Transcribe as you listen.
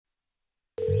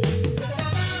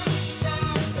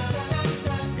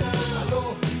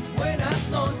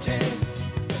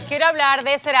quiero hablar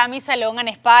de Será mi Salón and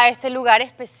Spa, este lugar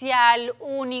especial,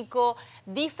 único,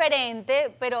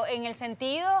 diferente, pero en el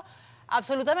sentido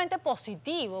absolutamente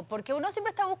positivo, porque uno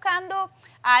siempre está buscando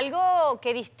algo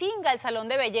que distinga el salón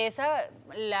de belleza.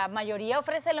 La mayoría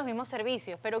ofrecen los mismos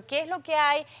servicios, pero ¿qué es lo que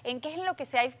hay? ¿En qué es lo que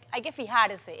hay que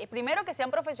fijarse? Primero, que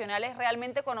sean profesionales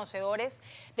realmente conocedores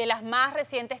de las más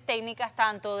recientes técnicas,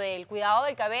 tanto del cuidado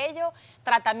del cabello,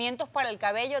 tratamientos para el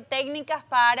cabello, técnicas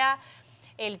para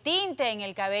el tinte en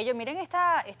el cabello. Miren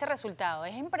este resultado,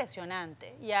 es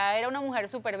impresionante. Ya era una mujer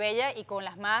súper bella y con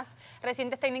las más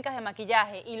recientes técnicas de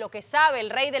maquillaje y lo que sabe el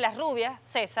rey de las rubias,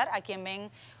 César, a quien ven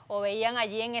o veían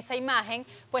allí en esa imagen,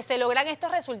 pues se logran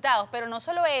estos resultados. Pero no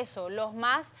solo eso, los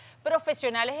más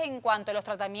profesionales en cuanto a los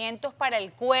tratamientos para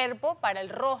el cuerpo, para el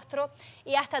rostro,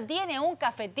 y hasta tiene un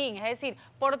cafetín. Es decir,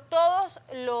 por todos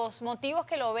los motivos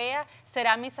que lo vea,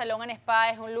 Será mi Salón and Spa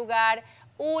es un lugar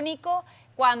único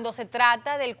cuando se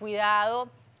trata del cuidado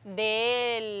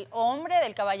del hombre,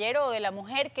 del caballero o de la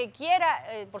mujer que quiera,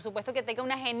 por supuesto que tenga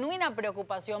una genuina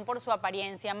preocupación por su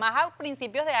apariencia, más a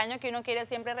principios de año que uno quiere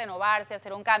siempre renovarse,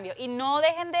 hacer un cambio. Y no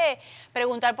dejen de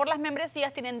preguntar por las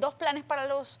membresías, tienen 2 planes para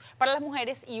las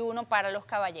mujeres y 1 para los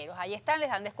caballeros. Ahí están, les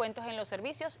dan descuentos en los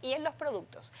servicios y en los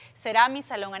productos. Será mi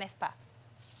Salón and Spa.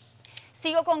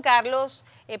 Sigo con Carlos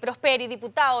Prosperi,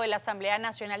 diputado de la Asamblea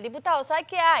Nacional. Diputado, ¿sabe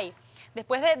qué hay?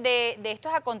 Después de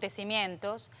estos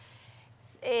acontecimientos,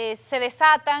 se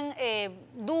desatan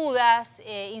dudas,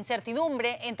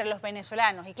 incertidumbre entre los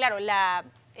venezolanos. Y claro,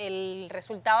 el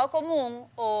resultado común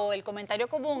o el comentario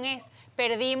común es: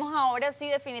 perdimos ahora sí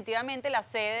definitivamente la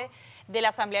sede de la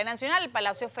Asamblea Nacional, el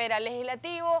Palacio Federal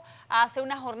Legislativo. Hace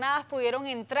unas jornadas pudieron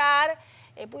entrar,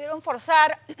 pudieron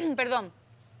forzar, perdón,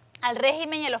 al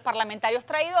régimen y a los parlamentarios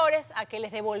traidores a que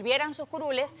les devolvieran sus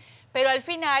curules, pero al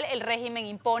final el régimen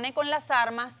impone con las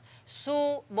armas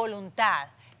su voluntad.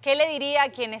 ¿Qué le diría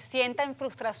a quienes sientan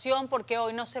frustración porque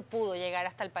hoy no se pudo llegar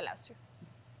hasta el Palacio?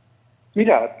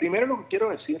 Mira, primero lo que quiero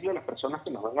decirle a las personas que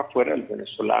nos ven afuera, el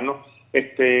venezolano,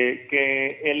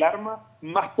 que el arma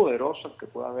más poderosa que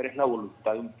pueda haber es la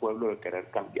voluntad de un pueblo de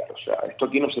querer cambiar. O sea, esto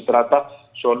aquí no se trata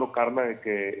solo, Carla, de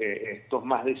que estos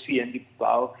más de 100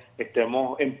 diputados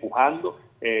estemos empujando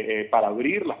para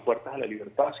abrir las puertas de la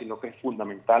libertad, sino que es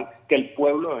fundamental que el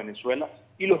pueblo de Venezuela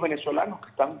y los venezolanos que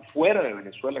están fuera de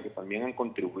Venezuela, que también han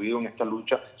contribuido en esta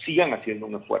lucha, sigan haciendo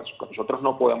un esfuerzo, que nosotros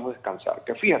no podemos descansar.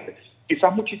 Que fíjate,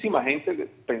 quizás muchísima gente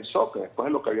pensó que después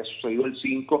de lo que había sucedido el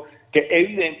 5, que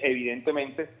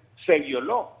evidentemente se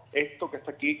violó esto que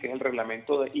está aquí, que es el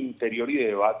reglamento de interior y de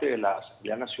debate de la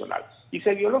Asamblea Nacional. Y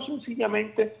se violó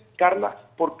sencillamente, Carla,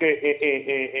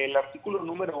 porque el artículo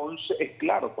número 11 es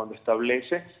claro cuando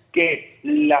establece que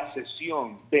la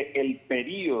sesión del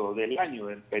periodo del año,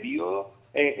 del periodo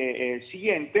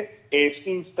siguiente, es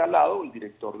instalado el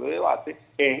director de debate,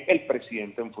 es el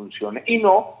presidente en funciones, y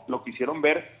no lo quisieron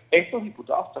ver estos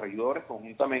diputados traidores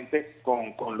conjuntamente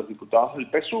con los diputados del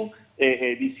PSUV,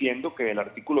 diciendo que el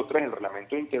artículo 3 del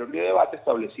reglamento de interior y de debate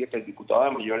establecía que el diputado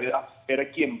de mayor edad era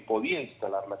quien podía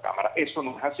instalar la Cámara. Eso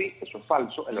no es así, eso es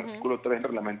falso. El artículo 3 del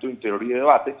reglamento de interior y de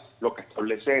debate lo que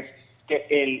establece es que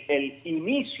el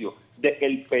inicio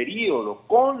del periodo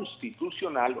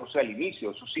constitucional, o sea, el inicio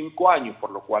de esos 5 años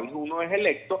por los cuales uno es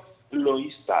electo, lo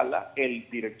instala el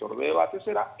director de debate,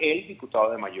 será el diputado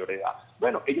de mayor edad.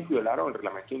 Bueno, ellos violaron el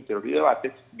reglamento de interior y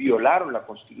debate, violaron la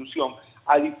Constitución.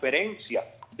 A diferencia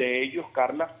de ellos,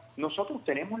 Carla, nosotros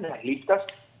tenemos las listas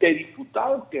de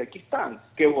diputados que aquí están,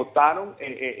 que votaron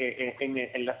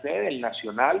en la sede del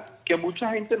Nacional, que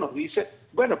mucha gente nos dice,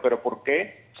 bueno, pero ¿por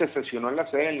qué se sesionó en la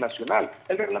sede del Nacional?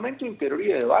 El reglamento de interior y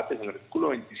de debate, en el artículo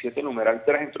 27, numeral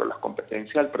 3, entre las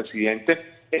competencias del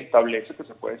presidente, establece que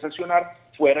se puede sesionar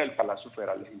fuera del Palacio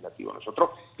Federal Legislativo.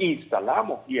 Nosotros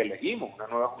instalamos y elegimos una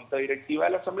nueva Junta Directiva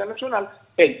de la Asamblea Nacional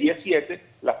el día 7.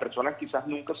 Las personas quizás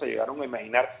nunca se llegaron a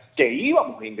imaginar que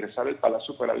íbamos a ingresar al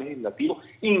Palacio Federal Legislativo.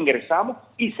 Ingresamos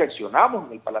y sesionamos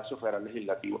en el Palacio Federal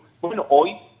Legislativo. Bueno,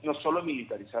 hoy no solo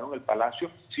militarizaron el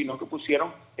Palacio, sino que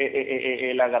pusieron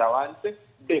el agravante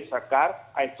de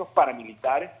sacar a estos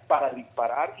paramilitares para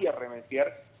disparar y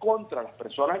arremeter contra las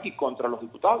personas y contra los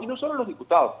diputados, y no solo los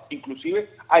diputados, inclusive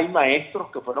hay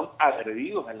maestros que fueron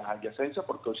agredidos en las adyacencias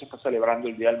porque hoy se está celebrando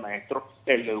el Día del Maestro,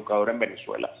 el educador en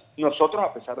Venezuela. Nosotros,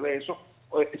 a pesar de eso,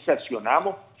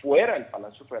 sesionamos fuera del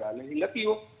Palacio Federal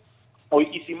Legislativo Hoy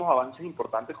hicimos avances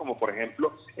importantes como, por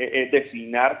ejemplo,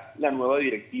 designar la nueva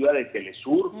directiva de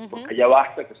Telesur, porque ya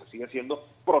basta que se siga haciendo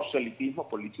proselitismo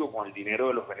político con el dinero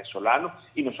de los venezolanos,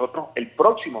 y nosotros el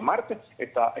próximo martes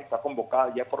está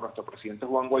convocada ya por nuestro presidente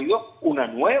Juan Guaidó una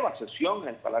nueva sesión en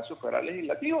el Palacio Federal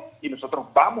Legislativo, y nosotros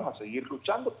vamos a seguir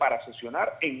luchando para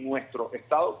sesionar en nuestro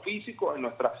estado físico, en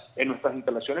nuestras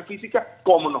instalaciones físicas,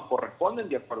 como nos corresponden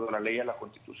de acuerdo a la ley y a la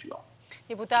Constitución.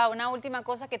 Diputada, una última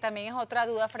cosa que también es otra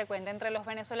duda frecuente entre los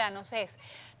venezolanos es,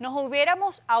 ¿nos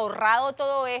hubiéramos ahorrado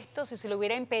todo esto si se le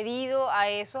hubiera impedido a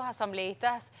esos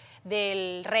asambleístas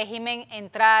del régimen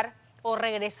entrar o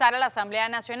regresar a la Asamblea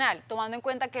Nacional, tomando en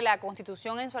cuenta que la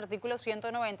Constitución en su artículo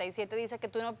 197 dice que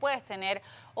tú no puedes tener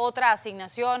otra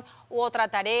asignación u otra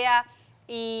tarea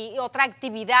y otra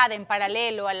actividad en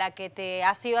paralelo a la que te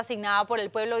ha sido asignada por el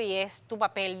pueblo y es tu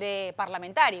papel de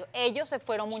parlamentario? Ellos se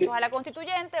fueron muchos a la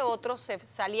Constituyente, otros se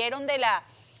salieron de la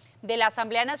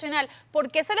Asamblea Nacional.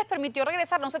 ¿Por qué se les permitió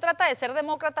regresar? No se trata de ser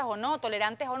demócratas o no,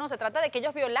 tolerantes o no, se trata de que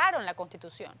ellos violaron la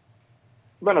Constitución.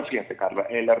 Bueno, fíjate, Carla,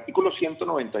 el artículo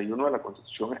 191 de la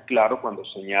Constitución es claro cuando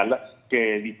señala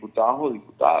que diputados o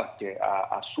diputadas que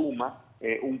asuma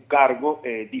un cargo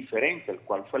diferente al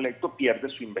cual fue electo pierde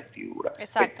su investidura.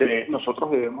 Exacto.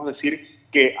 Nosotros debemos decir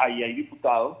que ahí hay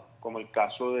diputados, como el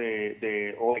caso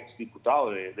o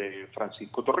exdiputado de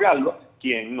Francisco Torrealba,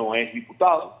 quien no es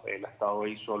diputado, él ha estado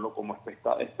ahí solo como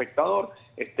espectador.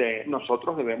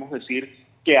 Nosotros debemos decir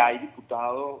que hay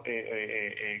diputados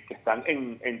que están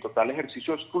en total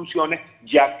ejercicio de sus funciones,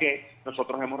 ya que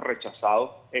nosotros hemos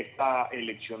rechazado esta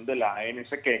elección de la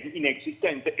ANC, que es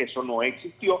inexistente, eso no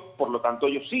existió, por lo tanto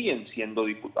ellos siguen siendo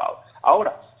diputados.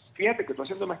 Ahora, fíjate que tú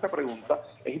haciéndome esta pregunta,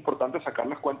 es importante sacar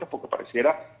las cuentas porque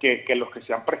pareciera que los que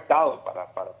se han prestado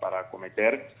para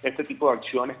cometer este tipo de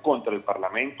acciones contra el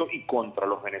Parlamento y contra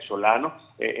los venezolanos,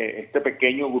 este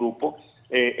pequeño grupo,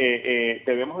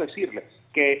 debemos decirles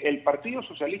que el Partido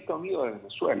Socialista Unido de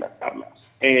Venezuela, Carla,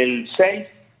 el 6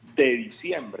 de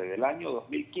diciembre del año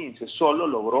 2015 solo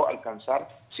logró alcanzar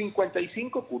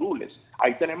 55 curules.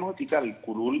 Ahí tenemos ahorita el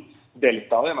curul del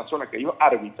estado de Amazonas, que ellos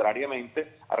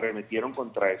arbitrariamente arremetieron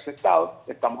contra ese estado,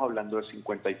 estamos hablando de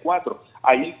 54.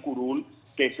 Hay el curul,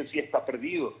 que ese sí está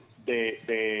perdido,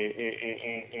 el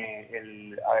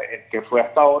que fue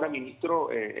hasta ahora ministro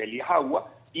Elías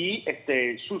Agua, y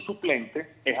su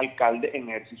suplente es alcalde en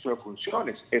ejercicio de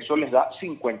funciones. Eso les da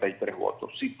 53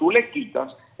 votos. Si tú le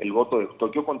quitas el voto de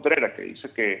Eustoquio Contreras, que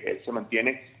dice que él se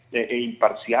mantiene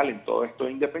imparcial en todo esto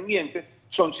de independiente,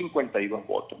 son 52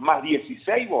 votos. Más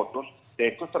 16 votos de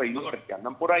estos traidores que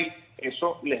andan por ahí,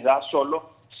 eso les da solo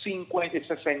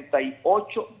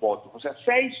 68 votos, o sea,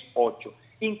 6-8.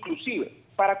 Inclusive,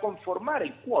 para conformar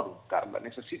el quórum, Carla,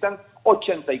 necesitan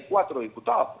 84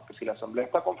 diputados, porque si la Asamblea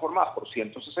está conformada por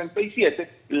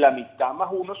 167, la mitad más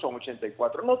uno son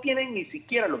 84. No tienen ni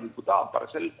siquiera los diputados para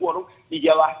hacer el quórum y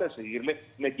ya basta de seguirle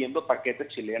metiendo paquetes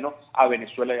chilenos a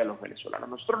Venezuela y a los venezolanos.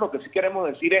 Nosotros lo que sí queremos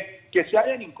decir es que se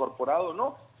hayan incorporado o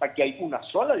no, aquí hay una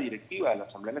sola directiva de la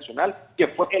Asamblea Nacional que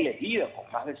fue elegida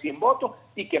con más de 100 votos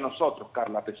y que nosotros,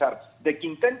 Carla, a pesar de que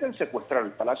intenten secuestrar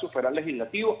el Palacio Federal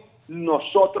Legislativo,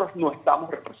 nosotros no estamos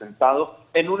representados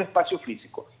en un espacio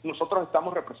físico. Nosotros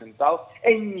estamos representados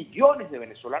en millones de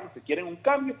venezolanos que quieren un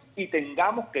cambio y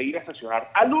tengamos que ir a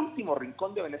sesionar al último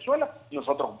rincón de Venezuela.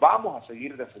 Nosotros vamos a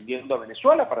seguir defendiendo a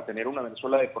Venezuela para tener una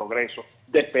Venezuela de progreso,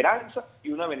 de esperanza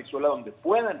y una Venezuela donde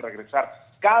puedan regresar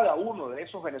cada uno de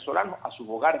esos venezolanos a sus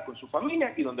hogares con su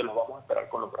familia y donde los vamos a esperar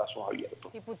con los brazos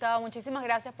abiertos. Diputado, muchísimas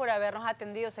gracias por habernos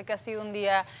atendido. Sé que ha sido un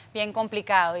día bien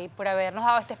complicado y por habernos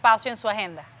dado este espacio en su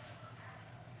agenda.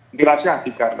 Gracias a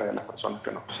ti, Carla, y a las personas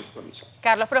que nos sintonizan.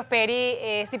 Carlos Prosperi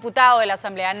es diputado de la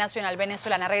Asamblea Nacional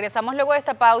Venezolana. Regresamos luego de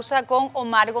esta pausa con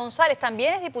Omar González,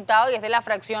 también es diputado y es de la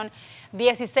fracción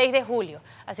 16 de julio.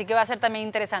 Así que va a ser también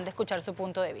interesante escuchar su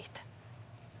punto de vista.